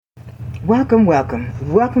Welcome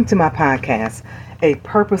to my podcast, A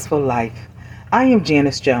Purposeful Life. I am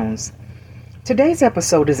Janice Jones. Today's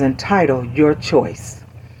episode is entitled Your Choice.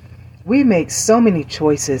 We make so many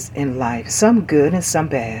choices in life, some good and some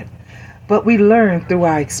bad, but we learn through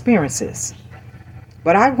our experiences.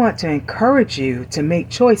 But I want to encourage you to make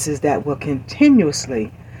choices that will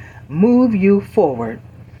continuously move you forward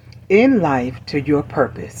in life to your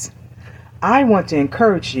purpose. I want to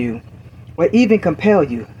encourage you or even compel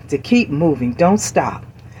you to keep moving. Don't stop.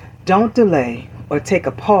 Don't delay or take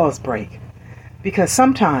a pause break, because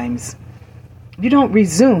sometimes you don't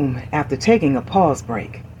resume after taking a pause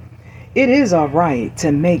break. It is all right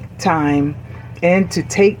to make time and to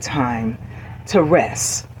take time to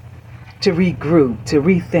rest, to regroup, to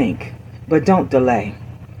rethink, but don't delay.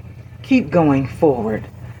 Keep going forward.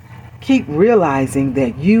 Keep realizing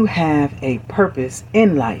that you have a purpose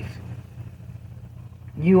in life.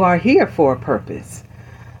 You are here for a purpose.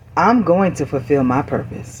 I'm going to fulfill my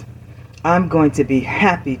purpose. I'm going to be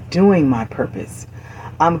happy doing my purpose.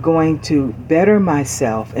 I'm going to better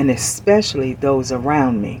myself and especially those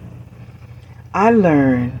around me. I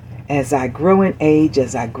learn as I grow in age,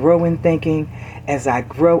 as I grow in thinking, as I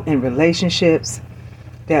grow in relationships,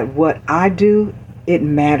 that what I do, it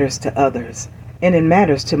matters to others and it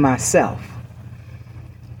matters to myself.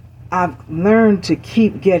 I've learned to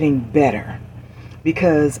keep getting better,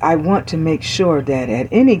 because I want to make sure that at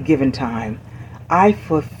any given time, I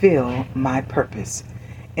fulfill my purpose.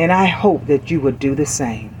 And I hope that you will do the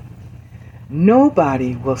same.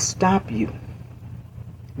 Nobody will stop you.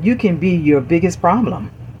 You can be your biggest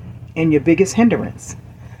problem and your biggest hindrance,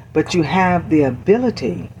 but you have the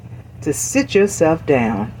ability to sit yourself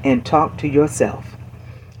down and talk to yourself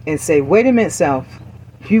and say, wait a minute, self,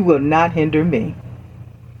 you will not hinder me.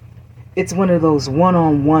 It's one of those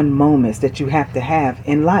one-on-one moments that you have to have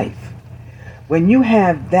in life. When you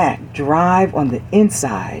have that drive on the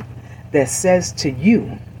inside that says to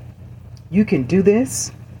you, you can do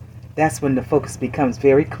this, that's when the focus becomes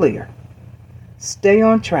very clear. Stay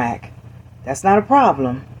on track. That's not a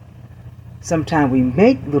problem. Sometimes we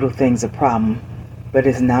make little things a problem, but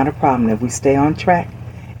it's not a problem if we stay on track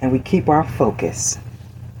and we keep our focus.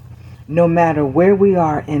 No matter where we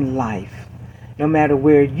are in life, no matter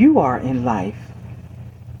where you are in life,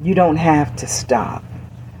 you don't have to stop.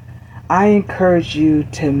 I encourage you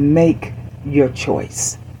to make your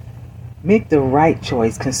choice. Make the right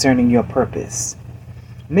choice concerning your purpose.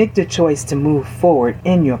 Make the choice to move forward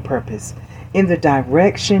in your purpose, in the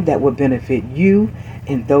direction that will benefit you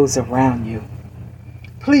and those around you.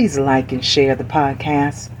 Please like and share the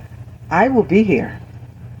podcast. I will be here.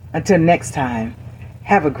 Until next time,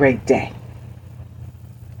 have a great day.